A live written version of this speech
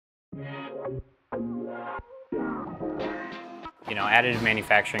You know, additive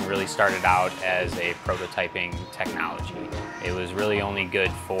manufacturing really started out as a prototyping technology. It was really only good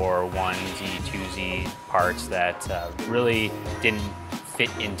for 1Z, 2Z parts that really didn't fit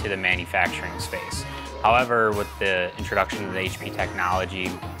into the manufacturing space. However, with the introduction of the HP technology,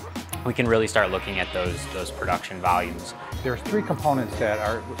 we can really start looking at those production volumes. There's three components that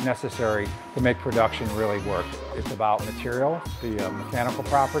are necessary to make production really work. It's about material, the mechanical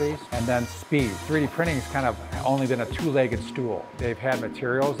properties, and then speed. 3D printing has kind of only been a two-legged stool. They've had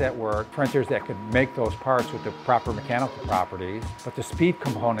materials that work, printers that could make those parts with the proper mechanical properties, but the speed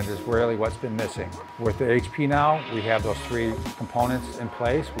component is really what's been missing. With the HP now, we have those three components in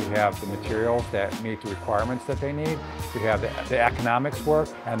place. We have the materials that meet the requirements that they need. We have the economics work,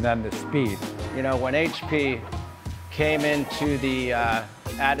 and then the speed. You know, when HP came into the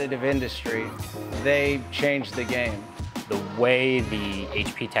additive industry, they changed the game. The way the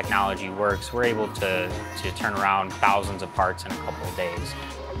HP technology works, we're able to turn around thousands of parts in a couple of days.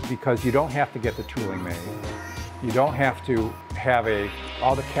 Because you don't have to get the tooling made. You don't have to have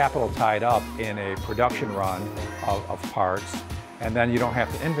all the capital tied up in a production run of parts, and then you don't have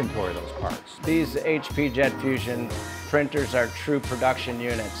to inventory those parts. These HP Jet Fusion printers are true production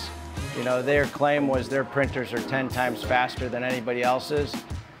units. You know, their claim was their printers are 10 times faster than anybody else's.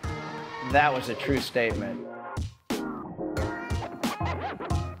 That was a true statement.